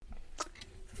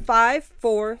5,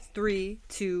 4, 3,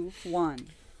 2, 1.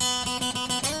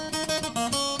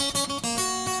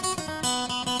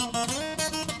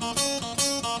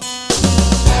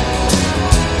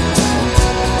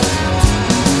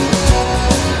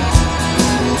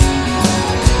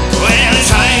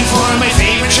 For my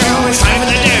favorite show, it's time for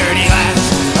the Dirty Glass.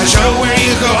 A show where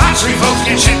you go out, three folks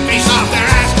get shit face off their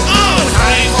ass. Oh, it's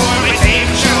time for my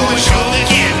favorite show, a show that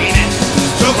can't be missed.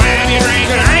 So grab your drink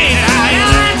and rain it high, and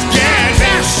let's get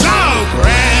this. So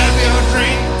grab your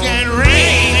drink and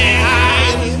rain it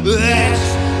high. Let's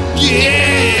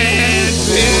get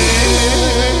this.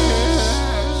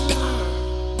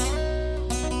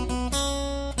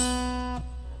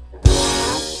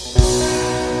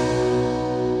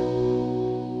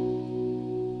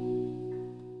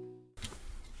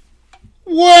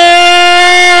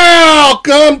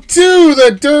 Welcome to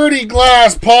the Dirty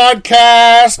Glass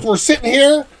Podcast. We're sitting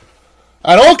here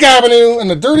at Oak Avenue in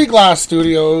the Dirty Glass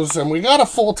Studios, and we got a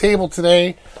full table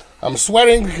today. I'm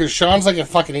sweating because Sean's like a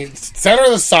fucking center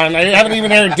of the sun. I haven't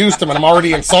even introduced him, and I'm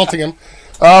already insulting him.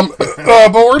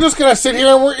 But we're just going to sit here,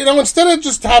 and instead of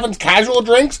just having casual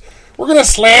drinks, we're going to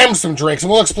slam some drinks,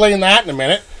 and we'll explain that in a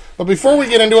minute. But before we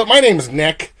get into it, my name is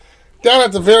Nick. Down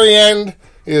at the very end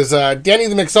is Denny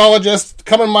the mixologist,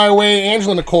 coming my way,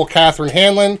 Angela Nicole Catherine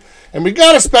Hanlon, and we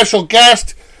got a special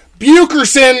guest,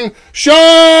 Bukerson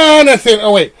Shawnathon.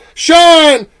 Oh wait,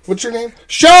 Sean. What's your name?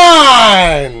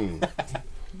 Sean.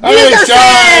 Hey,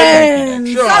 Sean.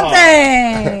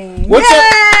 Something. What's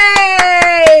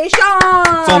Yay,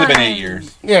 Sean. It's only been 8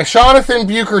 years. Yeah, Shawnathon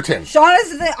Bukerton.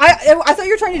 Shawnathon. I thought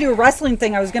you were trying to do a wrestling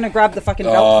thing. I was going to grab the fucking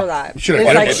belt for that. You should have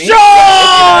It's like, hit me.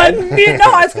 Sean!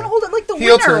 No, I was going to hold it like the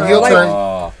Heel winner. turn, heel like, turn.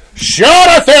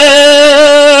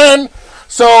 Shawnathon!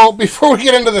 So, before we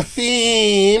get into the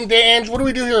theme, Dange, what do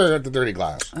we do here at the Dirty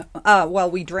Glass? Well,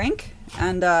 we drink,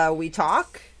 and we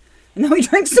talk, and then we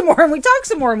drink some more, and we talk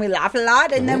some more, and we laugh a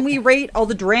lot, and then we rate all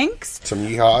the drinks. Some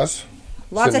yeehaws.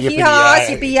 Lots Some of hee-haws,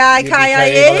 yippee-yi,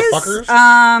 yippee-ki-yay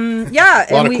motherfuckers. Yeah.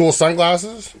 A lot of cool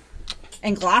sunglasses.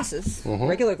 And glasses.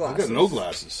 Regular glasses. I've got no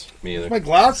glasses. Me either. My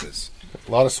glasses.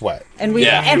 A lot of sweat. And we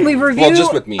review Well,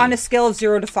 just with me. on a scale of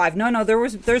 0 to 5. No,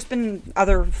 there's been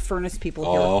other furnace people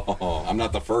here. Oh, I'm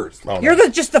not the first. Oh, no. You're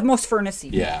just the most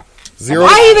furnacey. Yeah. 0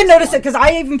 I even noticed it because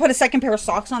I even put a second pair of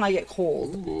socks on. I get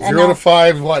cold. And 0 to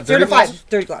 5, what? 0 Dirty to 5. Glass?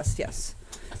 Dirty glass, yes.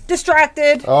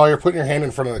 Distracted. Oh, you're putting your hand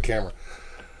in front of the camera.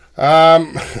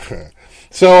 Sean,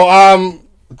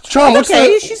 what's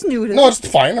Okay, the... she's new to No, this. it's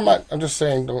fine. I'm just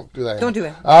saying, don't do that. Don't do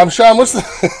it. Sean, what's the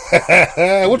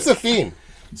what's the theme?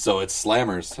 So it's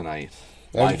slammers tonight.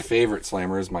 My favorite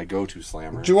slammers, my go-to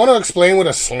slammer. Do you want to explain what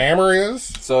a slammer is?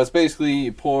 So it's basically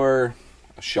you pour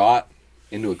a shot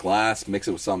into a glass, mix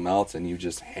it with something else, and you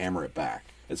just hammer it back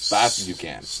as fast as you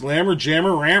can. Slammer,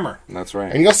 jammer, rammer. And that's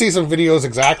right. And you'll see some videos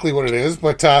exactly what it is.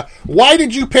 But why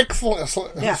did you pick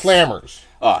slammers?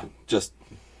 Just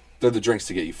they're the drinks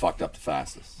to get you fucked up the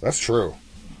fastest. That's true.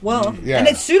 Well, Yeah. and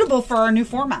it's suitable for our new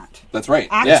format. That's right.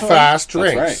 Actually- Yeah. Fast That's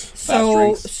drinks. right. Fast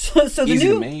drinks. So the Easy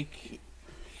new to make.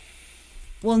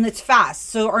 Well, and it's fast.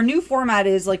 So our new format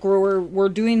is like we're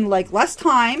doing like less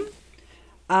time.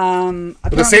 With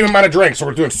the same amount of drinks. So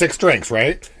we're doing 6 drinks,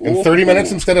 right? In 30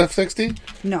 minutes instead of 60?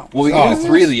 No. Well, we can do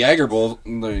 3 of the Jaeger Bowl.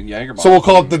 So we'll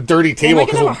call it the dirty table. Am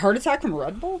I gonna have a Because heart attack from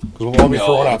Red Bull? we'll all be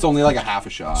throwing No, up. it's only like a half a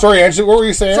shot. Sorry, Angela, what were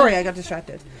you saying? Sorry, I got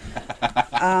distracted.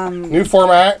 New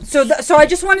format. So I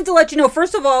just wanted to let you know.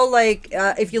 First of all, like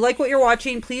if you like what you're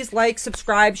watching, please like,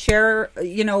 subscribe, share.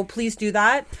 Please do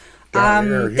that.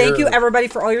 Thank you everybody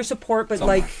for all your support. But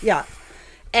yeah.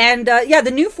 And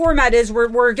the new format is we're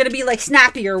going to be like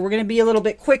snappier. We're going to be a little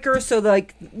bit quicker, so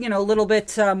a little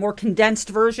bit more condensed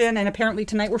version. And apparently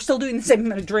tonight we're still doing the same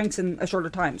amount of drinks in a shorter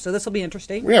time. So this will be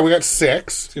interesting. Yeah, we got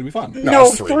 6. It's gonna be fun. No,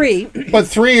 it's 3. But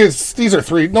 3 is, these are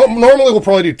 3. No, normally we'll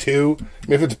probably do 2.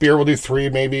 If it's beer, we'll do 3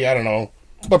 maybe. I don't know.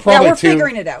 But probably Yeah, we're 2.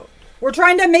 figuring it out. We're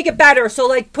trying to make it better. So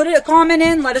put a comment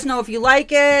in. Let us know if you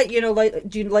like it.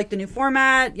 Do you like the new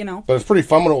format? But it's pretty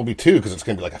fun when it will be 2 because it's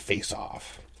going to be like a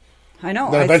face-off. I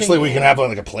know. Then eventually we can have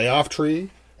like a playoff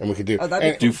tree, and we could do.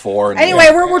 that'd be Do 4. And Anyway,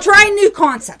 we're trying new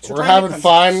concepts. We're having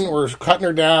fun. We're cutting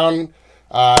her down.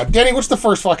 Denny, what's the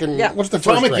first fucking? Yeah. What's the first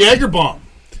Atomic drink? Jaeger bomb.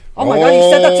 Oh my god,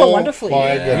 you said that so wonderfully. My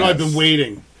I know goodness. I've been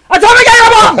waiting. Atomic Jaeger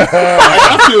bomb! I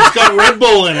have to. It's got Red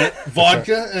Bull in it,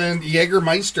 vodka, and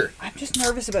Jägermeister. I'm just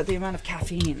nervous about the amount of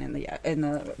caffeine in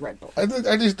the Red Bull. Are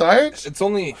these diets? It's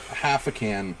only half a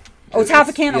can. Oh, it's half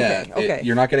a can? Yeah, Okay.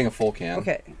 you're not getting a full can.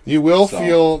 Okay. You will So-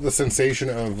 feel the sensation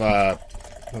of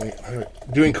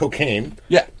doing cocaine.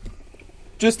 Yeah.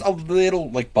 Just a little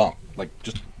bump,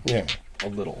 just Yeah. a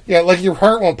little. Yeah, like your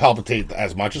heart won't palpitate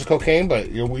as much as cocaine,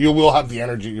 but you will have the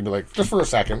energy. You'll be like, just for a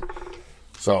second.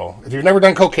 So, if you've never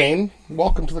done cocaine,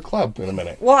 welcome to the club in a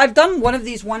minute. Well, I've done one of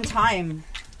these one time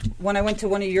when I went to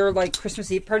one of your like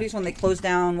Christmas Eve parties when they closed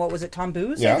down. What was it, Tom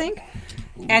Boo's? Yeah. I think.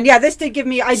 And yeah, this did give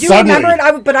me. I do Suddenly.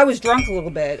 remember it, but I was drunk a little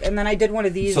bit, and then I did one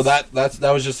of these. So that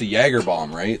was just a Jaeger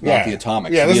bomb, right? Yeah. Not the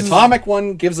atomic. Yeah, So the this is- atomic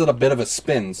one gives it a bit of a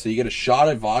spin. So you get a shot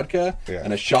of vodka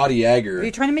and a shot of Jaeger. Are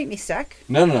you trying to make me sick?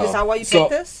 No. Is that why you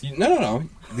picked this? No.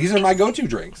 These are my go-to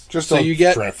drinks. Just so don't you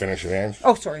get. try to finish it, Ange.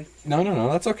 Oh, sorry. No.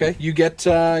 That's okay. You get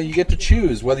to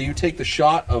choose whether you take the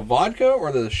shot of vodka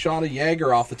or the shot of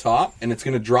Jaeger off the top, and it's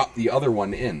going to drop the other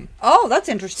one in. Oh, that's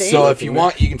interesting. So if you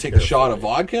want, you can take the shot of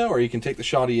vodka or you can take the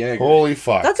shot of Jaeger. Holy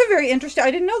fuck. that's a very interesting.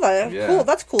 I didn't know that. Yeah. Cool.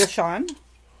 That's cool, Sean.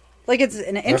 Like it's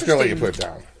an I'm interesting. just going to let you put it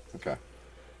down. Okay.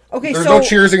 Okay, There's so no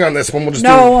cheersing on this one. We'll just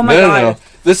no. do Oh my god.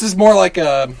 This is more like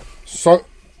a So,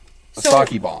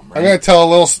 sake bomb, right? I'm going to tell a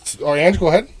little... Oh, Ange, go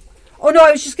ahead. Oh no,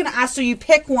 I was just gonna ask. So you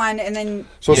pick one and then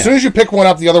So as soon as you pick one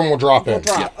up, the other one will drop in.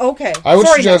 drop. Okay. I would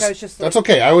Sorry, suggest... Nick, I was just That's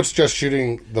okay. I would suggest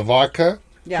shooting the vodka.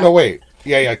 Yeah. No, wait.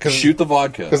 Yeah, because Shoot the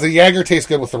vodka. the Jaeger tastes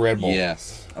good with the Red Bull.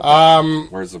 Yes.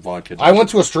 Where's the vodka? I went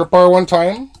to a strip bar one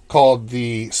time called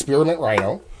the Spearmint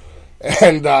Rhino,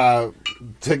 and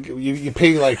you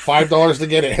pay like $5 to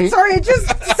get in. Sorry, it just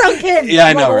sunk in. Yeah,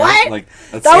 I know, Like, right? what? Like,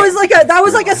 that's that it.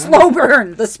 was like a slow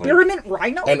burn. The Spearmint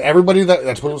Rhino. And everybody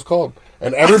that's what it was called.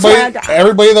 And sorry,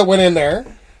 everybody that went in there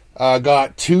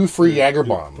got 2 free Jaeger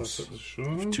bombs.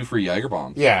 2 free Jaeger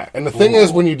bombs. Yeah, and the thing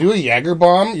is, when you do a Jaeger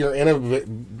bomb, your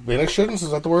inhibitions,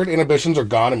 is that the word? Inhibitions are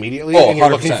gone immediately, Oh, and you're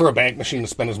looking 100%. for a bank machine to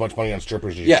spend as much money on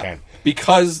strippers as you Yeah, can.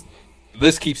 because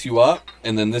this keeps you up,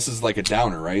 and then this is like a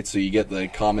downer, right? So you get the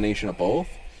combination of both.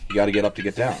 You got to get up to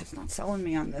get down. It's not selling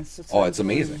me on this. Oh, it's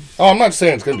amazing. Oh, I'm not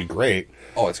saying it's going to be great.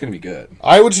 Oh, it's gonna be good.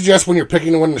 I would suggest when you're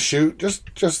picking one to shoot,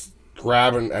 just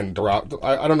grab and drop.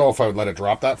 I don't know if I would let it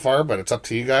drop that far, but it's up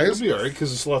to you It'll guys. be alright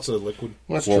because it's lots of liquid.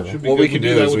 That's Well, true. be what good. we can We do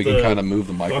do that is we with can the kind of move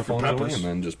the Dr. microphones away Peppers. and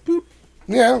then just boop.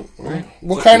 Yeah.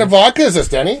 What kind of vodka is this,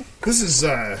 Denny? This is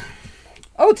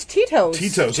Oh, it's Tito's.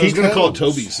 Tito's. I was going to call it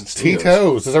Toby's. It's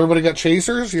Tito's. Does everybody got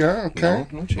chasers? Yeah, okay.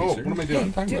 No chaser. Oh, what am I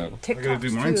doing? Talking Dude, about? I gotta do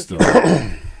TikToks, mine too. still.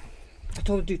 I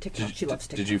told her to do TikTok. She loves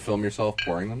TikTok. Did you film yourself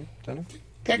pouring them, Dennis?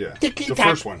 Yeah, the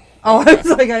first one. Oh, I was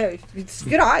like, it's a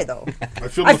good eye though. I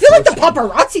filmed I feel like the first one.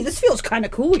 paparazzi. This feels kind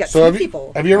of cool. We got So two have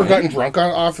people. you ever gotten drunk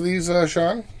off of these,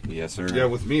 Sean? Yes, sir. Yeah,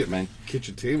 with me at Man. my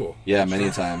kitchen table. Yeah,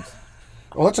 many times.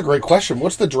 Well, that's a great question.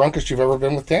 What's the drunkest you've ever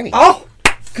been with Danny? Oh,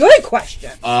 good question.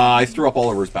 I threw up all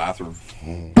over his bathroom.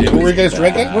 What were you guys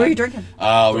drinking? What are you drinking?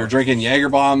 We were drinking Jaeger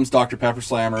bombs, Dr. Pepper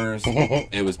Slammers.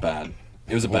 It was bad.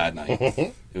 It was a bad night.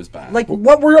 It was bad. Like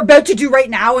what we're about to do right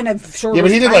now in a short Yeah,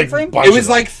 but he did time like frame? bunch it of was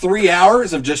them. like 3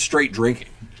 hours of just straight drinking,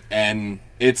 and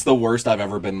it's the worst I've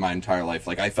ever been in my entire life.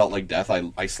 Like I felt like death.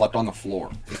 I slept on the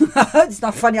floor. It's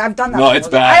not funny. I've done that. No, before. it's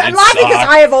bad. I'm It laughing because sucked.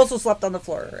 I have also slept on the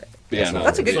floor. Yeah, no,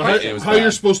 That's a good So question. how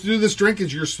you're supposed to do this drink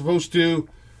is you're supposed to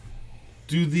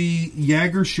do the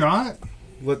Jaeger shot,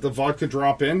 let the vodka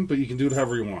drop in, but you can do it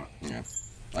however you want. Yeah,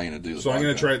 I'm gonna do. So I'm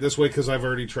going to try it this way because I've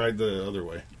already tried the other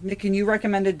way. Nick, and you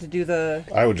recommended to do the.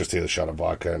 I would just take the shot of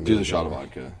vodka and Do the shot of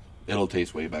vodka. It'll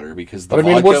taste way better because the But I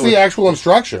mean, vodka what's the with- actual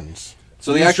instructions?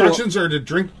 So The the actual instructions are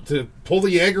to pull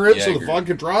the Jaeger out so the Jaeger.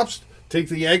 vodka drops, take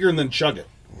the Jaeger, and then chug it.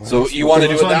 So you want to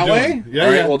do That's it what I'm that way? doing. Yeah, All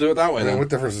right, yeah. we'll do it that way then. What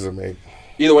difference does it make?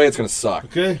 Either way, it's gonna suck.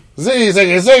 Okay? Ziggy,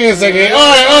 ziggy, ziggy, ziggy.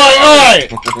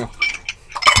 Oi, oi, oi!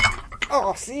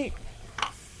 Oh, see.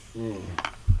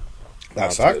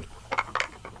 That sucked.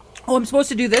 Oh, I'm supposed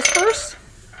to do this first?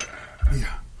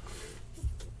 Yeah.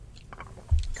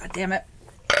 God damn it.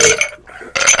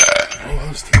 Oh, that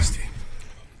was tasty.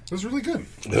 That was really good.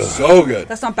 So good.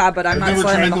 That's not bad, but I'm I've not never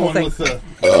slamming tried the the whole one thing. with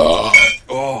the.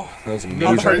 Oh, that was Never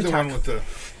amazing. tried the one with the.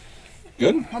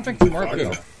 Good. I'll drink some more. Good.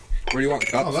 Where do you want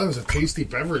the cups? Oh, that was a tasty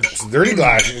beverage. Dirty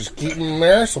glass. You just keep them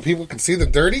there so people can see the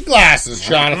dirty glasses,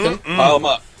 Jonathan. Pile them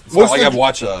up. It's What's not like the- I've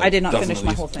watched I did not dozen finish of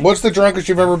my these. whole thing. What's the drunkest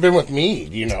you've ever been with me?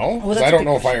 Do you know? Oh, 'Cause that's I a don't good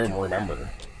know if I question. even remember.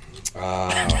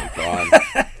 Oh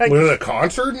God. Was it a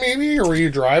concert, maybe? Or were you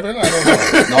driving? I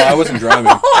don't know. No, I wasn't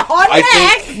driving. Oh,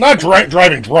 I Nick! Not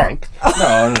driving drunk.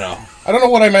 No. I don't know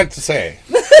what I meant to say.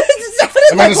 It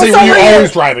sounded I meant to say, what's were you over here?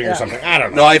 always driving or something? I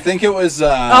don't know. No, I think it was.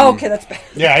 Oh, okay, that's bad.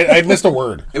 Yeah, I missed a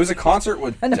word. It was a concert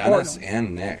with And the Dennis porno.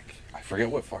 and Nick. I forget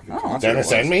what fucking concert. Oh.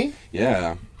 Dennis it was. and me?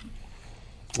 Yeah.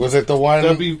 Was it the one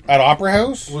That'd be- at Opera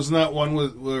House? Wasn't that one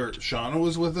where Shauna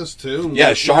was with us too? And Yeah,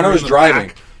 we Shauna were was in the driving.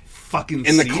 back Fucking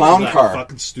In the seat of clown that car.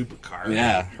 Fucking stupid car.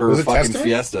 Yeah. Her Was it fucking Testament?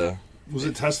 Fiesta. Was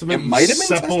it Testament? It might have been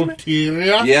Testament.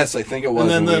 Sepultura. Yes, I think it was. And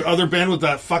then we- the other band with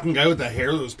that fucking guy with the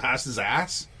hair that was past his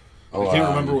ass. I can't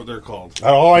remember what they're called.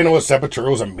 All I know is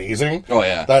Sepultura was amazing. Oh,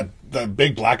 yeah. The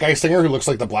big black guy singer who looks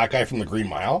like the black guy from the Green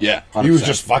Mile. Yeah, he was 100%.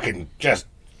 just fucking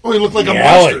Oh, he looked like a yelling.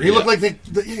 monster. He looked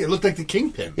like he looked like the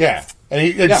Kingpin. Yeah, and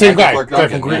same Michael guy, Clark from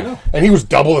Duncan, Green, yeah. and he was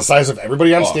double the size of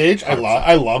everybody on Oh, stage.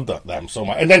 I loved them so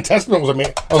much. And then Testament was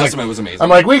amazing. Testament was amazing. I'm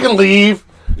like, we can leave.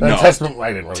 And No. Testament, I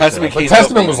didn't really Testament say that, came but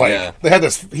Testament up was with-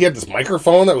 like yeah. he had this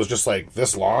microphone that was just like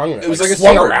this long. And It was like like a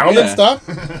swung sword, around yeah. and stuff.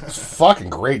 It's fucking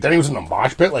great. Then he was in the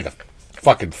mosh pit like a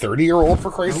fucking 30-year-old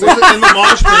for Christ's I sake. wasn't in the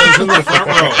mosh pit. I was in the front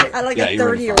row, I like Yeah, a you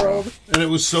were in the front 30-year-old. and it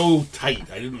was so tight.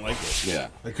 I didn't like it. Yeah.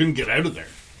 I couldn't get out of there.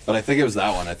 But I think it was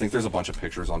that one. I think there's a bunch of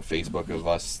pictures on Facebook of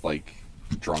us, like,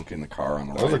 drunk in the car on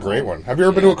the That was a ride great home. one. Have you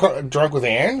ever been to a drunk with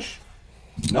Ange?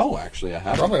 No, actually, I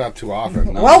haven't. Probably not too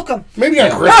often. No. Welcome. Maybe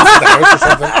on Christmas at the house or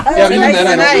something. Yeah, but even Nice then,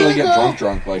 I don't tonight. really get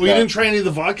drunk like Well, you that. didn't try any of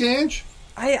the vodka, Ange?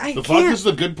 I The can't. vodka's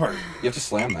the good part. You have to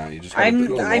slam that. You just gotta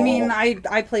do it I mean, all.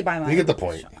 I play by my. You get the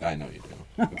point. I know you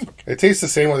do. It's okay. It tastes the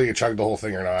same whether you chug the whole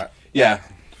thing or not. Yeah,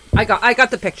 I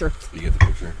got the picture. you get the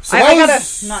picture. So I that gotta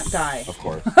was- not die. Of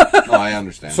course. No, I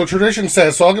understand. So tradition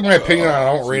says, so I'll give my opinion on it,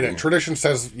 I don't rate it. Tradition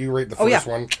says you rate the Oh, first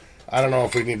yeah. one. I don't know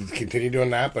if we need to continue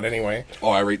doing that, but anyway.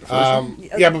 I rate the first one.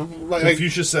 Yeah, but like,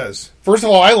 Confucius says. first of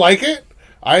all, I like it.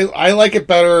 I like it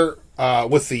better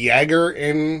with the Jaeger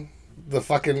in the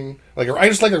fucking... Like, I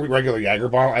just like a regular Jaeger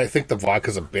bomb. I think the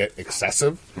vodka's a bit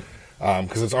excessive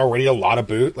because it's already a lot of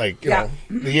boot. Like, you Yeah.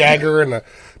 know, the Jaeger and the...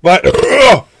 But,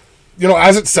 you know,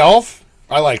 as itself,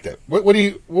 I liked it. What do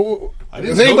you... didn't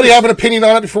does anybody notice- have an opinion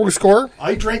on it before we score?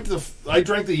 I drank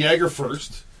the Jaeger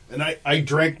first, and I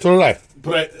drank. So did I.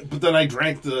 But then I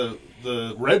drank the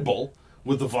Red Bull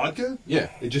with the vodka. Yeah.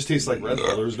 It just tastes like Red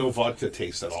Bull. There's no vodka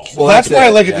taste at all. Well, that's why I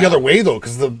like it yeah. the other way, though,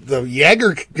 because the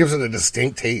Jaeger gives it a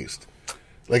distinct taste.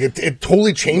 Like, it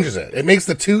totally changes it. It makes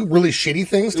the two really shitty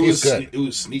things taste good. It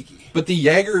was sneaky. But the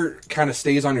Jaeger kind of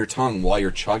stays on your tongue while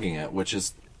you're chugging it, which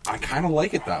is... I kind of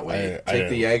like it that way. I Take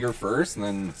the do. Jaeger first, and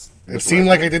then... It seemed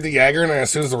like I did the Jaeger, and then as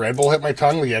soon as the Red Bull hit my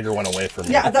tongue, the Jaeger went away from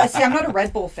me. Yeah, see, I'm not a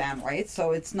Red Bull fan, right?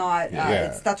 So it's not.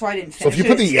 Yeah. That's why I didn't So finish if you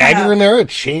put it. the It's Jaeger kinda- in there, it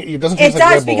doesn't It taste like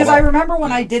does, Red Bull because at I all. remember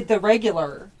when I did the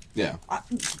regular. Yeah.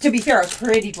 To be fair, I was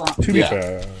pretty drunk. To be Yeah.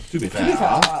 fair. To be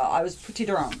I was pretty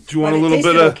drunk. Do you want But a it little bit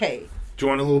tasted of- okay? Do you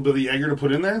want a little bit of Jaeger to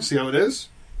put in there? See how it is?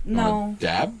 No.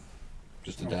 Dab?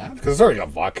 Just a dab? Because it's already got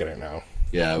vodka in it now.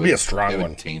 Yeah. It Be a strong it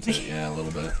one. would taint it, yeah, a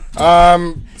little bit.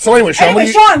 So anyway, Sean, Anyway,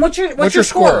 Sean, what's your what's your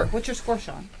score? score? What's your score,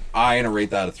 Sean? I'm going to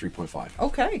rate that a 3.5.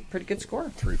 Okay, pretty good score.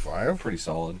 3.5. Pretty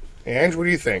solid. Ange, what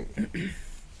do you think?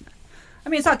 I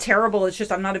mean, it's not terrible. It's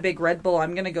just I'm not a big Red Bull.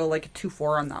 I'm gonna go like a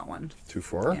 2.4 on that one.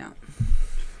 2.4? Yeah.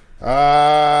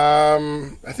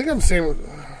 I think I'm saying,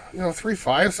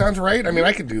 3.5 sounds right. I mean,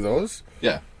 I could do those.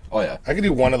 Yeah. Oh, yeah. I could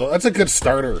do one of those. That's a good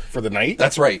starter for the night.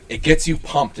 That's right. It gets you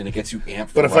pumped and it gets you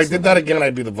amped. But if I did that again,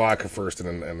 I'd do the vodka first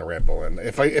and then the Red Bull. And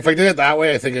if I did it that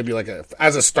way, I think it'd be like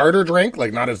as a starter drink,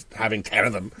 like not as having 10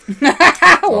 of them.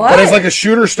 But as like a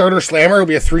shooter, starter, slammer, it would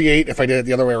be a 3.8. If I did it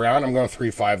the other way around, I'm going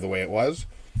 3.5 the way it was.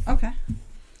 Okay.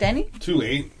 Danny?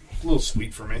 2.8. A little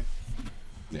sweet for me.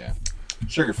 Yeah.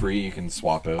 Sugar free, you can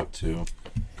swap out too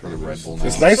for the Red Bull now.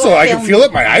 It's nice though. I can feel it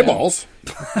in my eyeballs.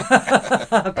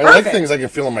 I like things I can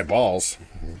feel in my balls.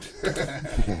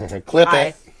 Clip Aye.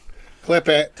 it. Clip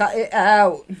it. Cut it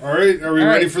out. All right, are we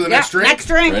ready for the next drink? Next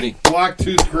drink. Ready? Black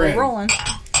Tooth Grin. We're rolling.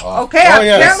 Okay, Oh,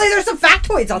 yes. apparently there's some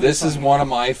factoids on This this is one of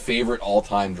my favorite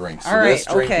all-time drinks. So All right, this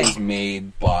drink okay. was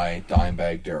made by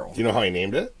Dimebag Darrell. Do you know how he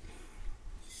named it?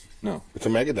 No. It's a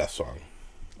Megadeth song.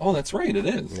 Oh, that's right. It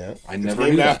is. Yeah. I It's never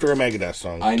named knew that. after a Megadeth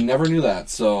song. I never knew that.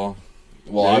 So,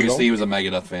 well, There you obviously go. he was a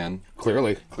Megadeth fan.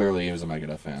 Clearly. Clearly, he was a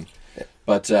Megadeth fan.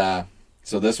 But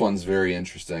so this one's very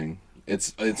interesting.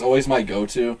 It's always my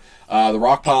go-to. The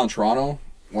Rock Pile in Toronto,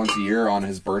 once a year on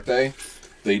his birthday,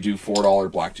 they do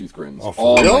 $4 Blacktooth grins. Oh, for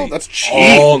all real? night. That's cheap.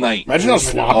 All night. Imagine how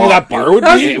sloppy Oh, that bar would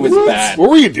be. It was bad.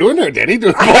 What were you doing there, Danny?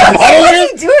 Doing What are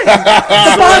you doing?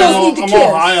 The bottles need to I'm all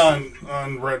kiss. high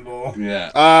on Red Bull.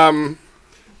 Yeah.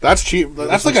 That's cheap.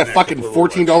 That's like a fucking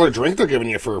 $14 drink they're giving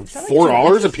you for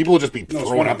 $4, and people will just be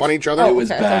throwing up on each other. It was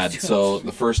okay, I thought it bad. was too So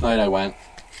the first night I went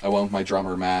with my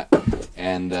drummer Matt,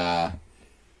 and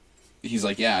he's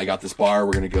like, "Yeah, I got this bar.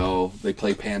 We're gonna go." They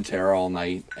play Pantera all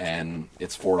night, and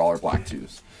it's $4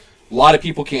 Blacktooths. A lot of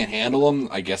people can't handle them.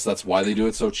 I guess that's why they do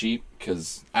it so cheap.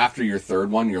 Because after your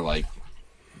third one, you're like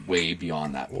way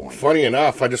beyond that point. Funny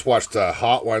enough, I just watched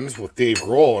Hot Ones with Dave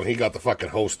Grohl, and he got the fucking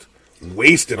host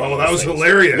wasted on Oh, those that was things.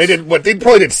 hilarious. They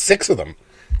probably did 6 of them.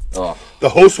 Oh, The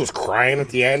host was crying at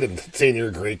the end and saying you're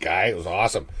a great guy. It was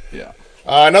awesome. yeah.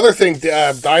 Another thing,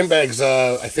 Dimebag's,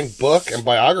 I think, book and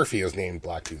biography is named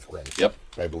Blacktooth Grin. Yep.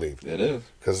 I believe. It is.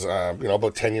 Because,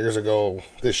 about 10 years ago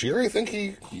this year, I think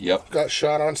he Yep. got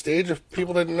shot on stage, if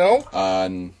people didn't know.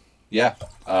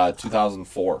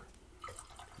 2004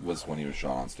 was when he was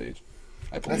shot on stage.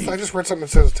 I believe. I just read something that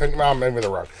says 10. Well, maybe they're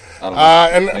wrong. I don't know.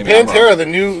 And Maybe I'm Pantera, wrong.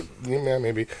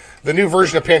 the new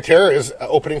version of Pantera is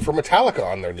opening for Metallica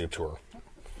on their new tour.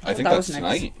 I think that that's was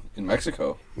next. tonight in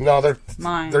Mexico. No,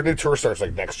 Mine. their new tour starts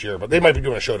like next year, but they might be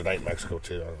doing a show tonight in Mexico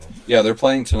too. I don't know. Yeah, they're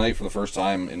playing tonight for the first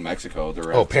time in Mexico.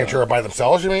 They're Oh, at, Pantera by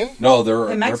themselves, you mean? No,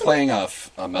 they're In Mexico? playing a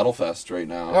metal fest right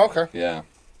now. Oh, okay. Yeah.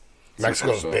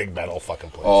 Mexico's So- big metal fucking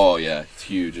place. Oh yeah, it's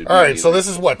huge. All right, so this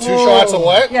is what, 2 shots of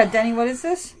what? Yeah, Denny, what is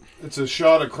this? It's a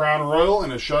shot of Crown Royal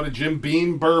and a shot of Jim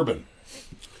Beam bourbon.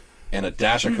 and a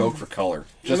dash of Coke for color,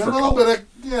 just And for a little color.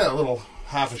 bit of, a little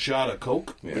half a shot of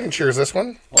Coke. You can cheers this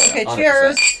one. Oh, yeah, Okay, 100%.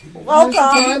 cheers. Welcome.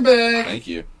 Dimebag. Thank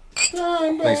you.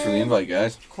 Thanks for the invite,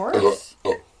 guys. Of course.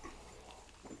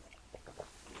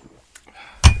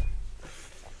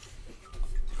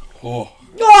 Oh,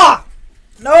 Ah!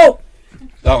 No.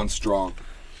 that one's strong.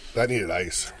 That needed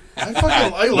ice. I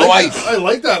like No ice. I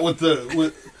like that with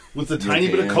the tiny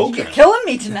bit of Coke in it. Killing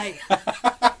me tonight.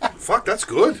 Fuck, that's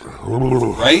good.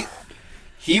 Right?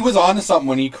 He was onto something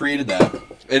when he created that.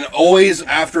 And always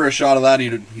after a shot of that,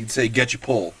 he'd say, "Get your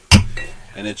pull,"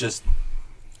 and it just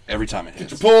every time it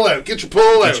hits. Get your pull out. Get your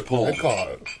pull Get out. your pull. I call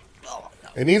it.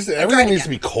 It needs to, everything needs to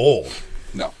be cold.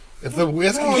 No. If the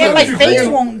whiskey, Yeah, my face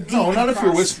won't. No, not if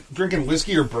you're drinking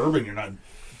whiskey or bourbon. You're not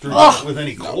drinking it with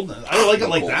any coldness. I like it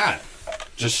like that.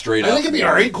 Just straight I up. think it'd be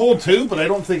alright cold too, but I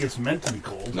don't think it's meant to be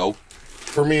cold. Nope.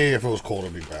 for me, if it was cold,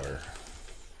 it'd be better.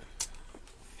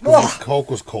 Ugh. If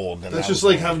Coke was cold, then That's that just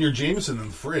was like cold. having your Jameson in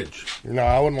the fridge. No,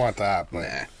 I wouldn't want that. But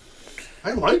Nah.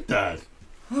 I like that.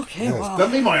 Okay, well. That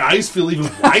made my eyes feel even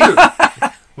wider.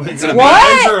 It's an, My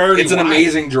eyes are already it's an wide.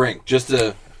 amazing drink. Just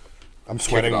to I'm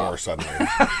sweating Kick it more off. suddenly.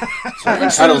 I'm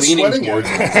kind of leaning sweating towards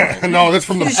it. it. No, that's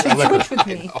from the liquor. Switch with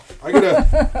me. I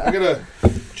gotta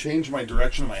change my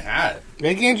direction of my hat.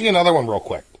 Make Angie another one real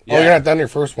quick. Yeah. Oh, you're not done your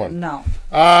first one. No.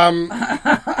 Yeah,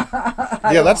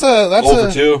 that's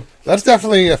over two. That's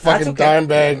definitely a fucking okay. dime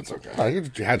bag. Yeah, that's okay. Oh, you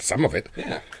had some of it.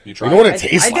 Yeah, you You try. know what it I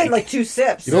tastes did like 2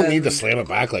 sips. You don't and- need to slam it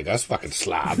back like us fucking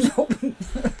slobs.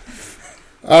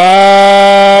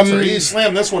 Sorry, you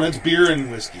slam this one. It's beer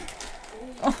and whiskey.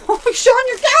 Oh, Sean,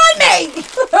 you're killing me.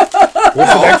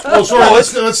 Oh, sorry.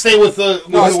 Let's stay with the.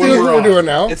 No, let's do what we're doing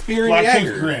now. It's beer and Blacktooth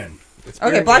Jaeger. Grin. It's beer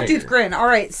Okay, and Blacktooth Jaeger. Grin. All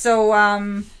right, so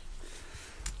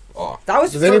Oh, that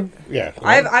was. Does any, yeah.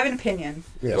 I have an opinion.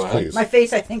 Yes, Go ahead. please. My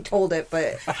face, I think, told it,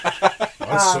 but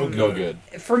That's so good. no good.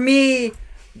 for me,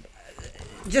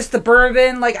 just the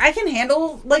bourbon. Like I can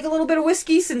handle like a little bit of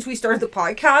whiskey since we started the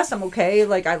podcast. I'm okay.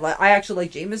 Like I actually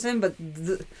like Jameson, but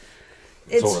over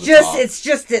it's the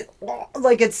just top.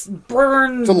 it's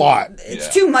burned. It's a lot. It's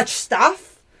Yeah. too much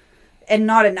stuff and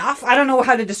not enough. I don't know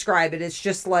how to describe it. It's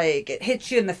just like it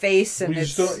hits you in the face, and You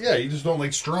it's. just don't, you just don't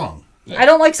like strong. I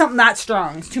don't like something that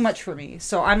strong. It's too much for me.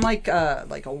 So I'm like a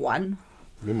 1.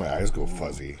 Made my eyes go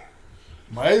fuzzy.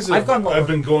 My eyes I've gone lower. I've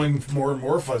been going more and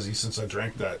more fuzzy since I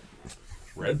drank that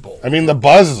Red Bull. I mean, the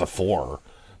buzz is a 4,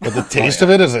 but the taste of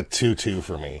it is a 2-2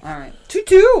 for me. All right,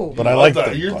 2-2. But I like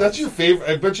that. the buzz. That's your favorite.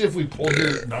 I bet you if we pulled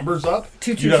your numbers up,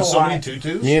 2-2's you'd have a so lot. many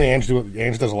tutus. Me and Ange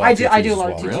does a lot I of do. 2-2s I do a as lot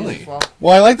well. of 2-2s Really? as well.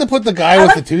 Well, I like to put the guy I with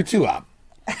like- the tutu up.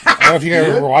 I don't know if you guys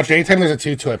ever watched. Anytime there's a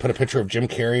tutu, I put a picture of Jim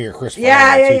Carrey or Chris. Yeah,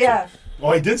 Farley on a yeah, tutu. yeah. Oh,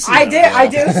 I did see. I that. did. I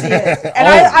do see it, and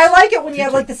I like it when you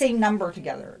have like the same number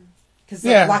together because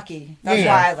they're Yeah, lucky. That's yeah.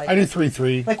 why I like I do it.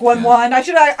 3-3. Like 1-1.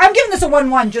 I'm giving this a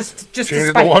 1-1 just to Change it to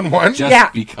spite. 1-1. Just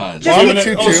Yeah. because. Just- Well, I'm And a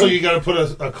then- 2-2. oh, so you got to put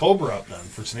a cobra up then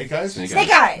for snake eyes. Snake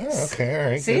Snake eyes. Okay, all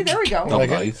right. See, good. there we go. Double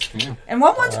like it. dice. Yeah. And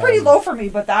 1-1's pretty low for me,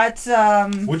 but that's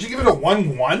Would you give it a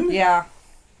 1-1? yeah.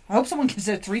 I hope someone gives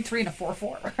it a 3-3 and a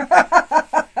 4-4.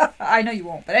 I know you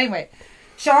won't, but anyway,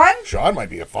 Sean. Sean might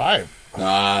be a 5.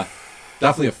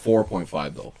 Definitely a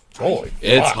 4.5 though. Holy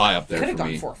It's fuck. high up there Could have for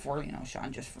gone me. 4-4,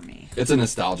 Sean, just for me. It's a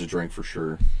nostalgia drink for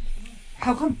sure.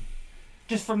 How come?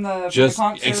 Just from the Just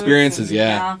concerts experiences, and-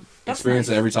 yeah. That's Experience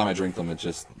nice. every time I drink them. It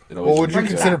always. Well, would you brings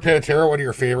it consider back. Pantera one of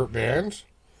your favorite bands?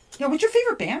 Yeah, what's your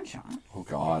favorite band, Sean? Oh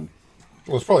God.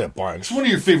 Well, it's probably a bunch. It's one of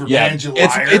your favorite Yeah, bands, you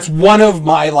it's liar. it's one of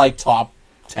my like top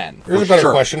 10. Here's for a better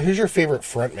sure. question: who's your favorite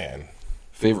frontman?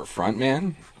 Favorite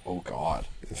frontman? Oh God.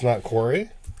 It's not Corey.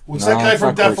 What's No, that guy it's from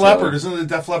not Def Corey Taylor. Leppard? Isn't it the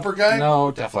Def Leppard guy?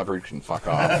 No, Def Leppard can fuck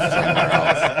off. Somewhere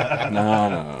else.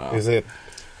 No. Is it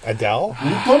Adele?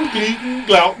 Completing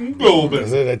Glouten Globen.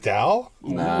 Is it Adele?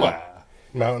 Nah. Wow.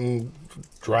 Mountain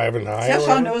driving high. See how or Sean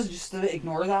whatever. knows just to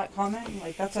ignore that comment?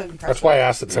 Like, that's impressive. That's why I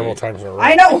asked it several times in a row.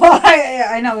 I know.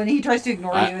 I know. And he tries to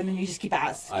ignore you, and then you just keep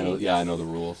asking. I know. Yeah, I know the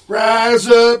rules. Rise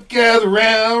up, gather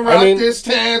round, rock this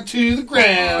town to the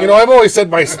ground. You know, I've always said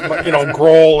my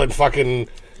Grohl and fucking,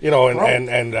 and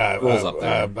Grohl's up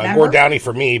there. Gord Downey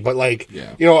for me, but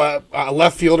Yeah. a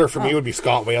left fielder for me would be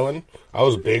Scott Whalen. I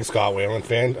was a big Scott Whalen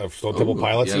fan of Stone Temple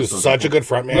Pilots. yeah, He was Stone such Temple. a good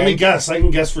frontman. Let me guess. I can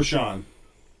guess for Sean.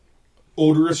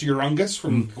 Odorous Urungus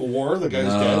from War. The guy's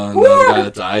dead. No, the guy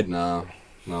that died. No,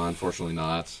 unfortunately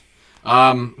not.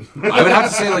 I would have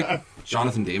to say like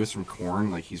Jonathan Davis from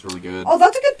Korn. Like he's really good. Oh,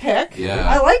 that's a good pick. Yeah.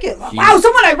 I like it. Wow,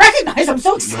 someone I recognize. I'm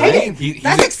so excited. Right?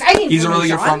 That's exciting. He's a for me, really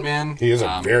good Sean. frontman. He is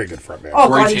a very good frontman. Oh,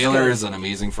 Corey God, he's Taylor good. is an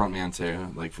amazing frontman too.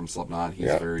 Like from Slipknot, he's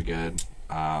very good.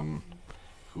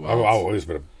 Who I've else? always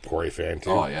been a Corey fan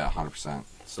too. Oh yeah, 100%.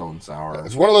 Stone Sour.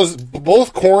 It's one of those.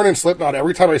 Both Korn and Slipknot.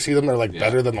 Every time I see them, they're like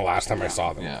better than the last time I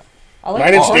saw them. Yeah. I like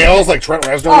 9 Inch it. Nails, like Trent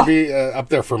Reznor, would be up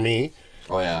there for me.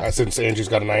 Oh yeah. Since Angie's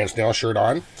got a 9 Inch Nail shirt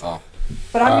on. Oh.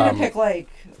 But I'm gonna pick like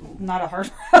not a hard.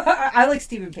 I like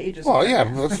Stephen Page. As well. Oh yeah,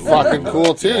 that's fucking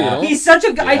cool too. You know? He's such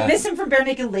a. I Yeah. miss him from Bare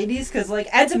Naked Ladies because like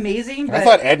Ed's amazing. But I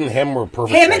thought Ed and him were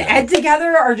perfect. him and together. Ed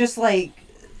together are just like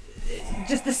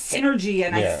just the synergy,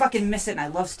 and I Yeah. fucking miss it. And I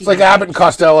love It's Stephen. like Abbott and Page.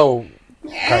 Costello,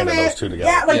 kind of those two together.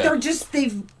 Yeah, like Yeah.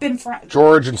 they've been friends.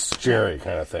 George and Jerry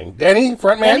kind of thing. Denny,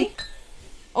 frontman. Denny?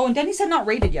 Oh, and Denny said not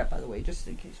rated yet, by the way, just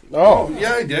in case. Oh,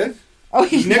 Yeah, I did. Oh,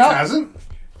 he's Nick not. hasn't.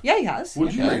 Yeah, he has.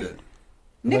 What'd you rate it?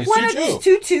 Nick Nice. won it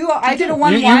 2-2. 2-2. I did a you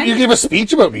 1-1. gave a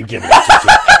speech about me giving it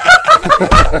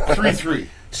to 3-3.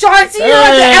 Sean, see, you're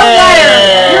the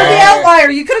outlier. You're the outlier.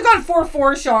 You could have gone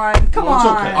 4-4, Sean. Come Well, it's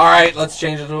on. okay. All right, let's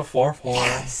change it to a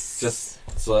 4-4. Just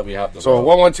so that we have the. So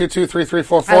 1, 1, 2, 2, 3, 3,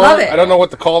 4, 4. I love it. I don't know what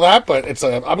to call that, but it's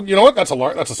a. You know what? That's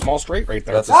a small straight right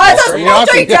there. That's a Oh, it's a Small small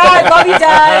straight, Dad. Love you,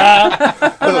 Dad.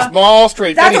 That's a small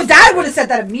straight. That's Denny, what Dad would have said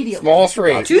that immediately. Small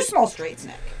straight. 2 small straights,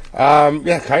 Nick.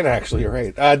 Yeah, kind of actually. You're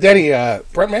right. Denny,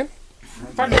 frontman.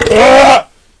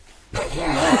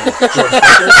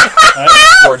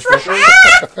 George Fisher.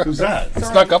 Who's that? It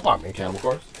snuck up on me. Camel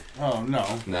Corpse. Oh, no.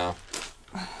 No.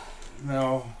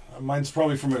 No. Mine's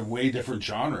probably from a way different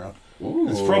genre.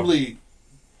 It's probably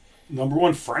number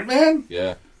one frontman.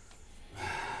 Yeah.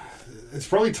 It's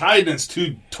probably tied, and it's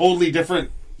two totally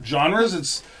different genres.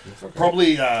 It's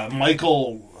probably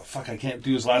Michael. Fuck, I can't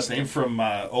do his last name from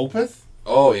Opeth.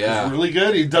 Oh He's yeah. really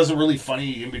good. He does it really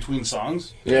funny in between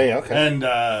songs. Yeah, okay.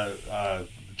 And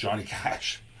Johnny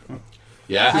Cash.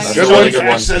 Yeah. That's Good a really one. good one.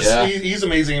 Cash says Yeah. he's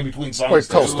amazing in between songs. Always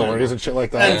tell That's really stories good. and shit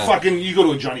like that. And Yeah. fucking, you go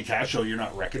to a Johnny Cash show, you're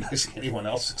not recognizing anyone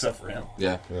else except for him.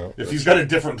 Yeah. If he's got a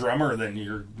different drummer, then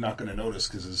you're not going to notice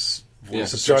because his voice Yeah.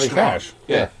 is It's so Johnny strong. Cash.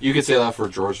 Yeah. You could say that for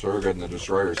George Thorogood and the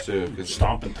Destroyers too. 'Cause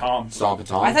Stompin' Tom. Stomp and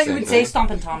Tom. I thought you same would say thing.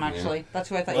 Stompin' Tom, actually. That's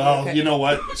who I thought you would Well, pick. you know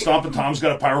what? Stompin' Tom's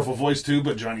got a powerful voice too,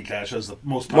 but Johnny Cash has the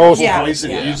most powerful Yeah. voice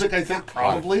in Yeah. music, I think,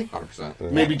 probably. 100%.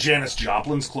 Maybe Janis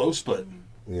Joplin's close, but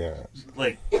Yeah.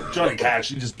 like Johnny Cash,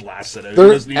 he just blasts it out. There-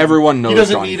 He doesn't need- everyone knows He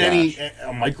doesn't Johnny need any Cash.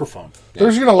 a microphone.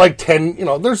 There's like 10.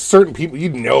 There's certain people you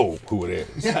know who it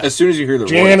is. As soon as you hear the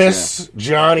Janice,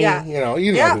 Johnny. Yeah. You know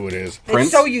Yeah. who it is. Prince?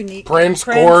 It's so unique. Prince,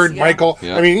 Gord, yeah. Michael.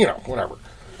 Yeah. I mean, whatever.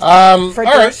 Fred All right.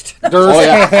 Durst. Durst. Oh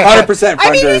yeah, 100%.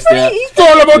 I mean, he's yeah. he's It's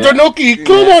all about the Nookie.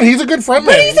 Come on, he's a good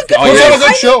frontman. he's a good Puts frontman. on a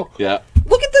good show. Yeah.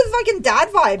 Look at the fucking dad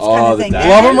vibes Oh, kind of the thing. dad. man.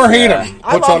 Love him or hate Yeah. him.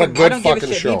 I Puts love on a him. I good don't give fucking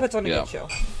shit. show. He puts on a Yeah. good show.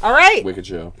 All right. Wicked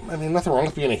show. I mean, nothing wrong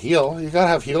with being a heel. You gotta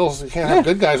have heels. You can't have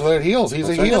good guys without heels. He's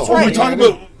a heel. That's Are right. we talking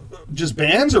about just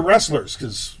bands or wrestlers?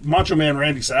 Because Macho Man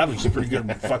Randy Savage is a pretty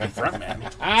good fucking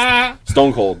frontman.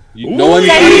 Stone Cold. No one.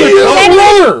 Sandy- Heel Sandy-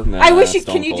 brother. Nah, I wish you.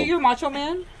 Stone Can you do Cold. your Macho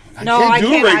Man? I can't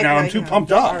do it right now. I'm too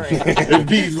pumped up. All right. It'd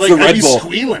be like the I'd Red be Bull.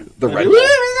 squealing. The Red Bull.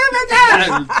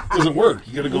 It doesn't work.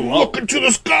 You got to go low. Look into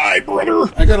the sky, brother.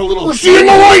 I got a little. We're seeing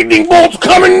the lightning bolts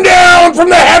coming down from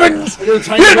the heavens. I got a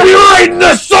tiny Hit me right in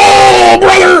the soul,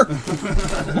 brother.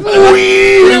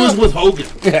 It was with Hogan.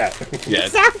 Yeah. Yeah.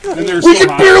 Exactly. And they're We so can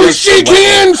high. barely shake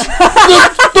hands.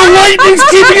 The lightning's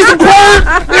keeping us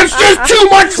apart. It's just too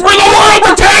much for the world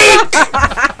to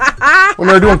take. When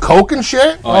they're doing coke and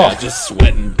shit. Oh yeah, just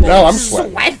sweating. No, I'm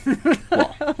sweating.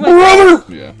 What? Brother,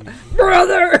 Yeah.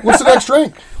 Brother. what's the next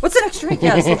drink? What's the next drink?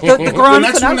 Yes, the The grand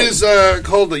next one finale. is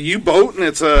called the U-Boat, and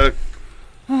it's an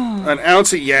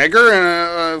ounce of Jaeger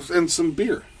and some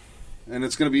beer. And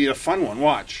it's going to be a fun one.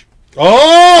 Watch.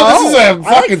 Oh, this is a I like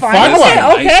fucking fun. fun Okay,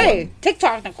 one. okay.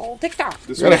 TikTok, Nicole. TikTok.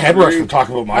 This You got a one's head rush very- from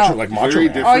talking about macho, like macho very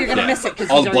man. different. Oh, you're gonna Yeah. miss it because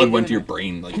All the blood went to your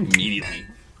brain like immediately.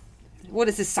 What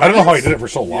is this? I don't know how he science? did it for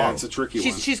so long. Yeah, it's a tricky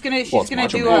one. She's gonna Well, it's do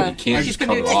Macho Man. a You can't she's just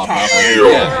gonna cut do it off.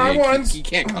 TikTok. Yeah, I want- you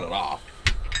can't cut it off.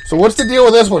 So what's the deal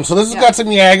with this one? So this has got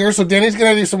some Jaeger. So Denny's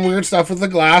going to do some weird stuff with the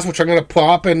glass, which I'm going to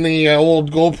pop in the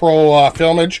old GoPro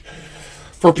filmage.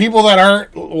 For people that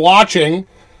aren't watching,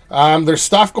 there's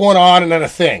stuff going on and then a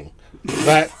thing.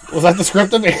 Was that the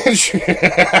script of Ange?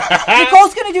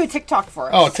 Nicole's going to do a TikTok for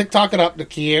us. Oh, TikTok it up,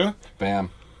 Nikia. Bam.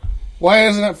 Why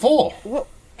isn't it full?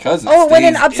 Because it went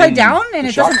in upside down and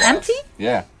it doesn't empty?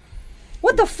 Yeah.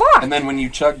 What the fuck? And then when you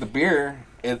chug the beer,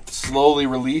 it slowly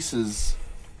releases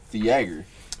the Jaeger.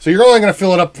 So you're only going to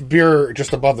fill it up to beer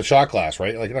just above the shot glass,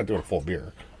 right? Like, you're not doing a full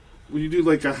beer. When you do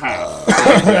like a half.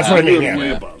 That's what I mean, Way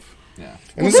yeah. above. Yeah.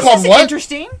 And this is called what?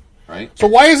 Interesting. Right? So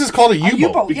why is this called a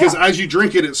U-boat? Because as you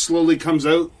drink it, it slowly comes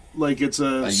out like it's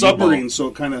a submarine, U-boat. so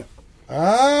it kind of...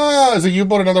 Ah, is a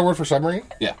U-boat another word for submarine?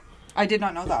 Yeah. I did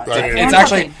not know that. It's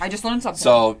actually... I just learned something.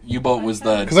 So, U-boat was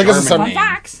the Because I guess it's German some name.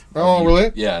 facts. Oh,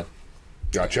 really? Yeah.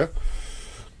 Gotcha.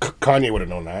 Kanye would have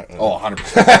known that. Oh,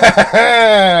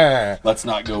 100%. Let's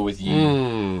not go with you.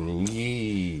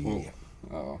 Yee.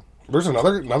 Oh. There's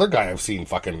another guy I've seen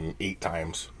fucking 8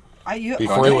 times.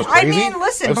 Before he was crazy? I mean,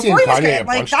 listen, I've before seen he was Kanye good, a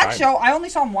like bunch that of times. show, I only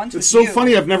saw him once. It's so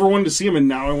funny. I've never wanted to see him, and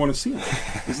now I want to see him.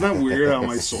 Isn't that weird how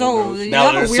my soul goes? You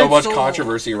Now have a there's so weird much soul.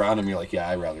 controversy around him, you're like, yeah,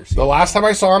 I'd rather see The it. last time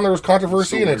I saw him, there was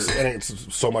controversy, So and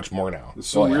it's so much more now. It's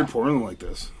so Oh, yeah. weird pouring like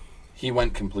this. He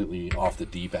went completely off the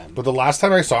deep end. But the last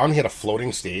time I saw him, he had a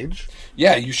floating stage.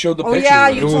 Yeah, you showed the Oh picture. yeah,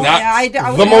 when you it was told me. nuts. I The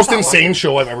was most at that insane one.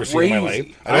 show I've ever seen in my Crazy.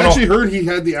 life. I actually heard he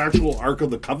had the actual Ark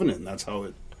of the Covenant, and that's how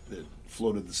it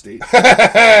floated the stage.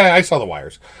 I saw the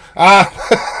wires.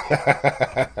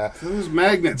 Those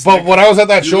magnets. But when I was at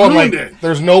that You show, I'm like, ruined it.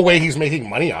 there's no way he's making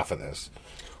money off of this.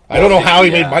 I don't know how he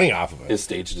made money off of it. His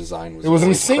stage design was, It was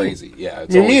always insane. crazy. Yeah,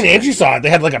 it's I mean, me always and Angie crazy. saw it. They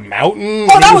had like a mountain.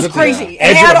 Oh, that He was at the crazy.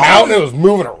 Edge They of had the all mountain. the- It was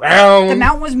moving around. The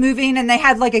mountain was moving, and they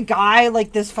had like a guy,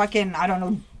 like this fucking, I don't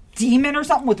know, demon or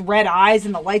something with red eyes,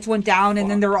 and the lights went down, and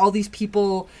then there were all these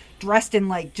people dressed in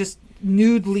like just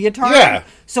nude leotard. Yeah.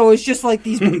 So it's just like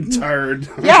these, Tired.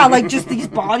 yeah, like just these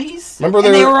bodies. Remember and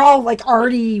they they were- were all like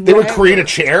already. They would create a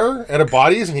chair out of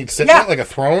bodies, and he'd sit in Yeah. it like a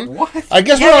throne. What? I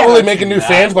guess we're Yeah. not really making new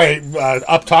fans by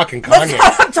up talking Let's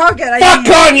Kanye. stop talking. Fuck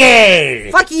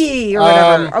Kanye! Fuck ye or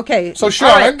whatever. Okay. So Sean,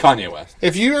 All right. Kanye West.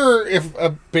 if a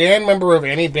band member of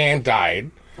any band died,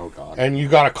 Oh, God. and you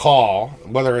got a call,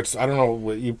 whether it's I don't know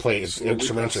what you play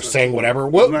instruments or sing whatever,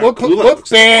 Isn't that what cool?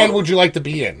 band would you like to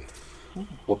be in?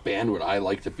 What band would I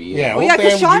like to be in? Yeah, Well, what yeah, 'cause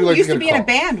band would Sean you like used get to a be in a call?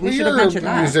 band. We Well, should have you're mentioned a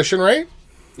that. musician, right?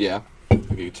 Yeah, like a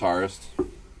guitarist.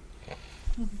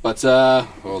 But,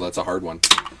 that's a hard one.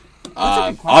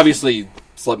 Obviously,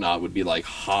 Slipknot would be like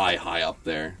high up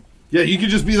there. Yeah, you could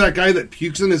just be that guy that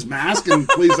pukes in his mask and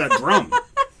plays that drum.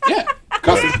 Yeah,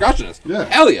 custom percussionist. Yeah.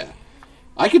 Hell yeah.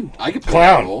 I could play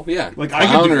Clown. that role. Yeah, Like, I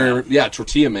Clown could do or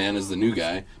Tortilla Man is the new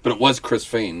guy, but it was Chris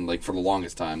Fain like for the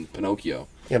longest time. Pinocchio.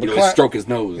 Yeah, but He'd always stroke his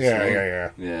nose. Yeah, you know? yeah.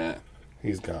 Yeah.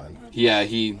 He's gone. Yeah,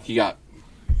 he got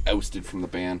ousted from the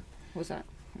band. What was that?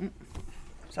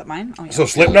 Is that mine? Oh, yeah. So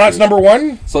Slipknot's number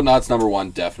one. Slipknot's number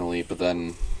one, definitely. But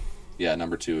then, yeah,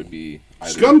 number two would be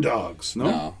either, Scum Dogs, no?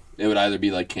 No, it would either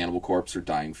be like Cannibal Corpse or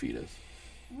Dying Fetus.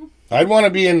 I'd want to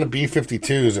be in the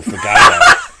B-52s if the guy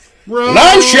died. Bro.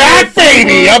 Love Shack,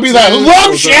 baby! I'll be that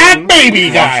Love Shack, baby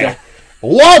guy. Shack.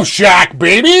 Love Shack,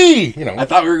 baby! You I know,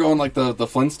 thought we were going like the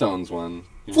Flintstones one.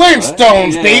 You remember that?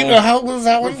 Flintstones, Yeah. baby. How was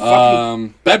that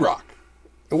one? Bedrock.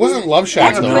 It wasn't Love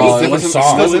Shack, though. That's It was a No, it different wasn't,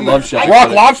 song. it wasn't Love Shack. Rock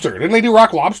but- Lobster. Didn't they do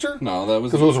Rock Lobster? No, that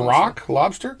was Because it was Rock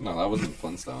Lobster? No, that wasn't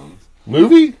Flintstones.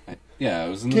 Movie? Yeah, it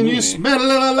was in the Can movie. you smell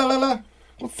la?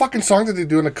 What fucking song did they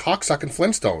do in the cocksucking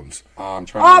Flintstones? I'm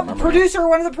trying to remember. Producer,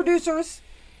 one of the producers.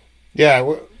 Yeah,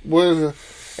 what was it?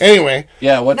 Anyway.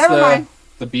 Yeah, what's Never mind.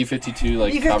 the B-52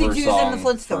 like B-52s cover and the song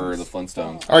Flintstones. for the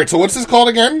Flintstones? All right, so what's this called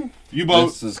again? U-boat.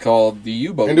 This is called the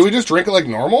U-boat. And do we just drink it like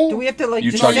normal? Do we have to like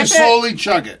You just chug You it. sip it? slowly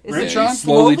chug it, Is right, it- You Sean?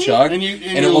 slowly Slowly? chug, And and, you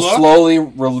it will look? slowly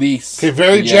release. Okay,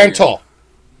 very the Jaeger. gentle.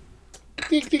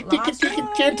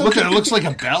 Gentle. Look at it. It looks like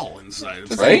a bell inside.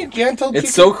 It's Right? Gentle.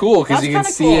 It's so cool because That's you can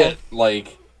kinda see cool. it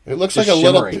like It looks just like a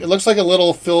little. shimmering. It looks like a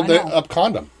little filled I know. up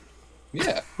condom.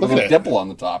 yeah, Look with at a it. dimple on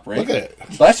the top, right? Look at it.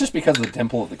 So that's just because of the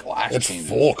dimple of the glass It's changes.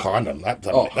 full condom. That's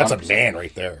a 100%. man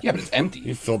right there. Yeah, but it's empty.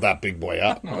 You filled that big boy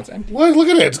up. No, it's empty. What? Look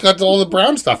at it. It's got all the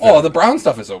brown stuff in Oh, it. the brown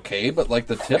stuff is okay, but like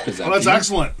the tip is empty. Oh, that's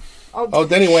excellent. Oh,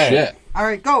 then he went. Shit. All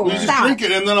right, go. You just Stop. drink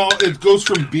it, and then it goes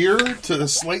from beer to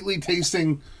slightly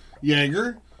tasting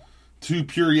Jaeger to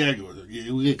pure Jaeger.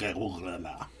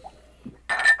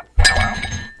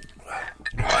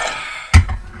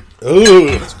 Ooh.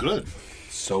 That's good.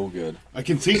 So good. I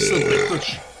can taste the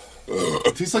licorice.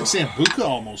 It tastes like Sambuca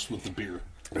almost with the beer.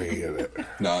 I hated it.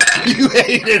 No, You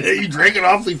hated it. You drank it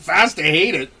awfully fast to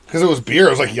hate it. Because it was beer.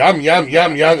 I was like, yum, yum,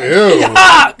 yum, yum.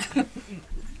 Ew.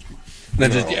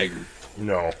 Than just Jaeger.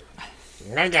 No.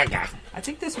 I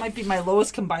think this might be my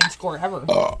lowest combined score ever.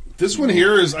 This one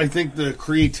here is, I think, the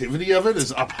creativity of it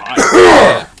is up high.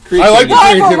 I like the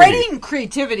Well, we're creativity. rating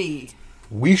creativity.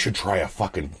 We should try a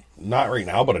fucking, not right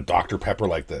now, but a Dr. Pepper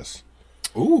like this.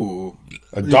 Ooh.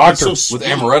 A Dr. so With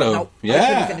amaretto. Nope. I Yeah.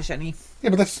 couldn't finish any. Yeah,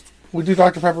 but that's, we do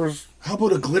Dr. Pepper's. How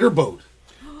about a glitter boat?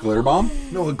 Glitter bomb?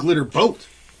 No, a glitter boat.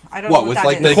 I don't What, know with what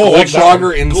like that the is. Nicole likes that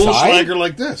Goldschlager inside? Goldschlager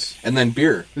like this. And then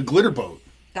beer. The glitter boat.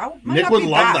 That might Nick not would be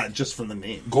love bad. that just from the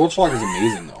name. Goldschlager's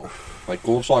amazing, though. Like,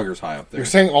 Goldschlager's high up there. You're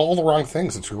saying all the wrong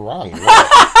things. It's wrong.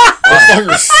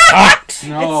 Goldschlager sucks.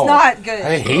 No. It's not good.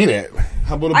 I hate it.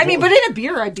 How about a I mean, but in a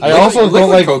beer, I'd be. I good. also Liquid don't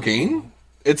like. cocaine.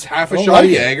 It's half a don't shot like of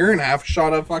it. Jaeger and half a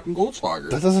shot of fucking Goldschlager.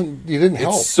 That doesn't. You didn't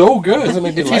help. It's so good. Doesn't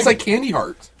make me It tastes like like candy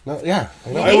hearts. No, yeah.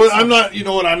 I know. I'm not, you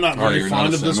know what, I'm not Oh, very you're not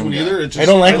fond a of this one cinnamon either. guy. It just, I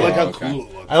don't like like it. how Okay. cool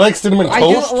it looks. I like cinnamon I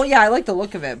do. toast. Well, yeah, I like the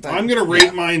look of it, but I'm going to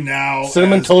rate mine now.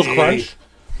 Cinnamon as toast a crunch.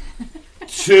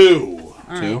 2.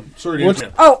 Too. Sorry to What's-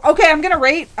 interrupt. oh, okay. I'm gonna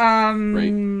rate. Rate.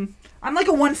 I'm like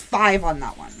a 1.5 on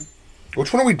that one.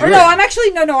 Which one are we Or doing? no, I'm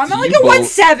actually no. I'm at like a you both-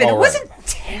 1.7. Oh, It right. wasn't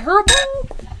terrible.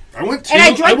 I went 2. And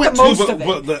I drank went the most 2, of it.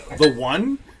 but the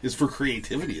 1 is for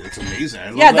creativity. That's amazing. I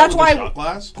love Yeah, that that's with why- the shot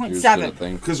glass. You're just 0.7. gonna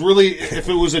think. Because really, if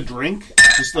it was a drink,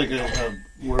 just like a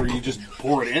where you just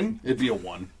pour it in, it'd be a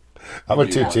 1. I'm a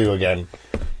 2-2 again.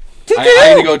 I'm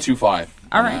going to go 2.5.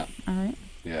 All right. All right.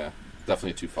 Yeah,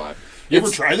 definitely 2.5. You ever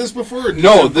tried this before? Or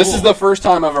No, did this you is go? the first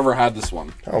time I've ever had this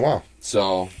one. Oh wow.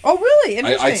 So Oh, really?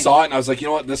 Interesting. I saw it and I was like, you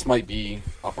know what, this might be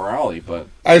up our alley, but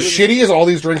As shitty as all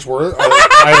these drinks were,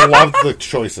 I loved the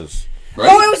choices. right?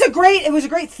 Oh, it was a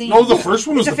great theme. No, the first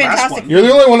one was It's a the best fantastic one. You're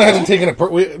the only one that hasn't taken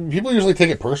it. People usually take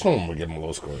it personal when we give them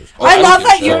low scores. Oh, I don't love think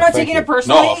that so. you're not Thank taking you. it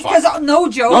personally No, fuck. because no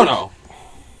joke. No.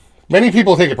 Many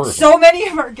people take it personal. So many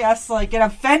of our guests like get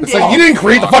offended. It's like you didn't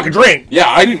create the fucking drink. Yeah,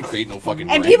 I didn't create no fucking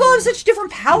and drink. people have such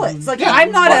different palates. Like Yeah,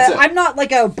 I'm that's it. not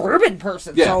like a bourbon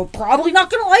person, Yeah. so probably not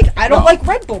gonna like. I don't No. like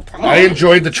Red Bull. Probably. I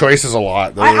enjoyed the choices a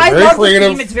lot. They were I very love the creative.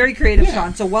 theme. It's very creative,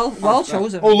 Sean. So well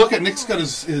chosen. Oh, look at Nick's got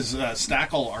his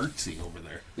stack all artsy over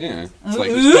there. Yeah. It's like,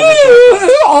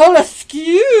 Ooh, all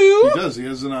askew. He does. He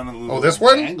has it on a little this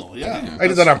one? angle. Yeah, I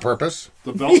did that on purpose.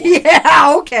 the belt. one.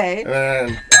 Yeah. Okay.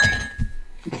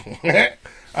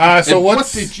 And so And What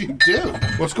what's did you do?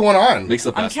 what's going on? makes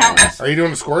the I'm best counting. ones. Are you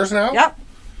doing the scores now? Yep.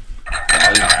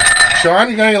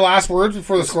 Sean, you got any last words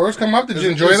before the scores come up? Did you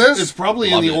enjoy It's this? probably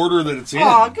Love in the it. order that it's in.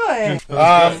 Oh, good.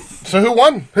 So who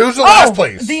won? Who's the last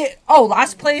place?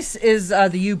 Last place is the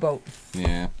U-boat.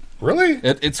 Yeah. Really?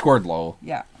 It scored low.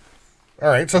 Yeah. All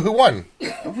right. So who won?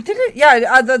 Did it?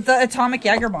 Yeah, the atomic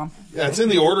Jaeger bomb. Yeah, it's in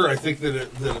the order. I think that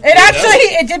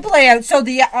It did play out. So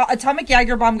the atomic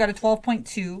Jaeger bomb got a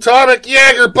 12.2 Atomic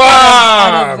Jaeger out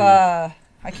bomb. of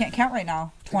I can't count right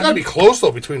now. Gotta 20. be close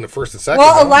though between the first and second.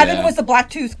 Well, though. 11 Yeah. was the black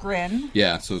tooth grin.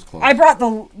 Yeah, so it's close. I brought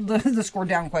the score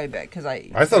down quite a bit because I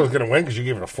I thought it was gonna win because you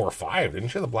gave it a 4-5,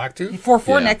 didn't you? The black tooth.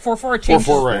 4-4 Yeah. Nick 4-4 changed.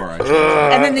 4-4, right? Four, actually.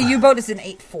 And then the U-boat is an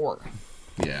 8-4.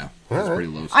 Yeah. It's pretty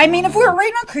low. I mean, if we were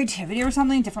rating on creativity or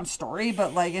something, different story.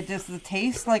 But like, it just the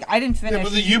taste. Like, I didn't Yeah, finish.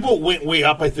 but the U-boat went way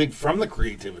up. I think from the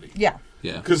creativity. Yeah,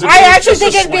 Yeah. Because I actually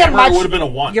think it'd be a much- It would have been a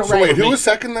 1. You're So right. wait, who was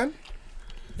second then?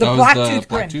 the That was black the tooth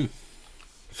black grin. tooth.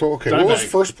 So okay, what was Dimebag.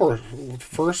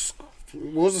 first?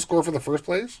 What was the score for the first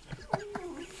place?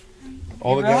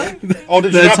 All Really? together? Oh,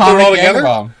 did you not put it all together?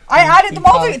 I added them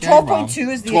all together. Atomic 12.2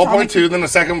 is the 12.2. Then the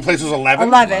second place was 11.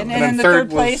 11, and then the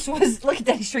third was- place was look at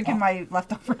Denny's drinking my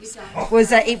leftovers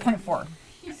was 8.4.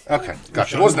 Okay,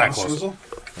 gotcha. It wasn't that close. Swizzle?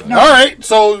 All right,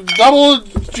 so double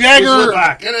Swizzle it Jagger.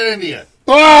 back. Get it into you.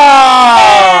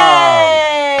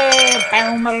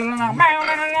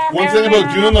 One thing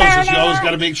about doing those is you always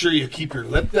got to make sure you keep your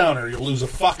lip down or you'll lose a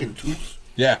fucking tooth.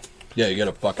 Yeah. Yeah, you get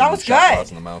a fucking That was shot good. glass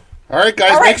in the mouth. All right,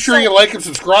 guys, All right, make sure so- you like and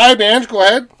subscribe. Ange, go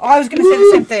ahead. Oh, I was going to say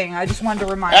the same thing. I just wanted to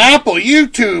remind you. Apple,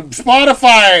 YouTube,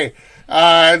 Spotify,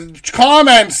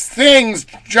 comments, things,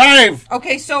 Jive.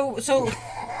 Okay, so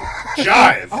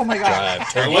Jive. oh my god.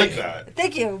 I like that.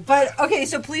 Thank you. But okay,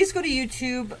 so please go to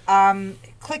YouTube,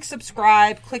 click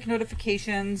subscribe, click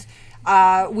notifications.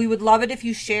 We would love it if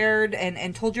you shared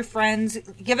and told your friends.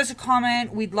 Give us a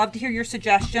comment. We'd love to hear your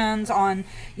suggestions on,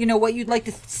 what you'd like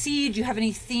to see. Do you have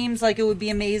any themes? Like, it would be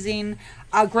amazing.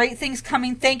 Great things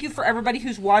coming. Thank you for everybody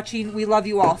who's watching. We love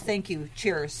you all. Thank you.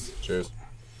 Cheers. Cheers.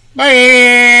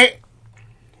 Bye.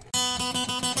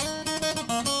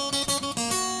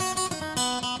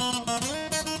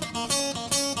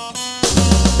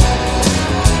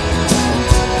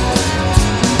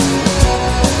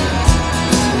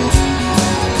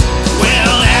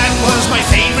 Well, that was my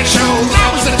favorite show. That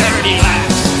was the Dirty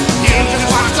Last. You just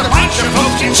watched a bunch of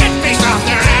folks get shit faced off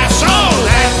their ass. Oh,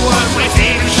 that was my favorite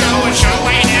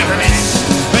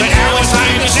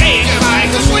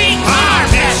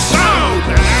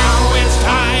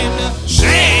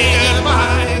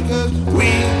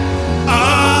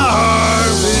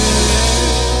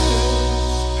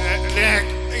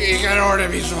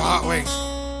me some hot wings.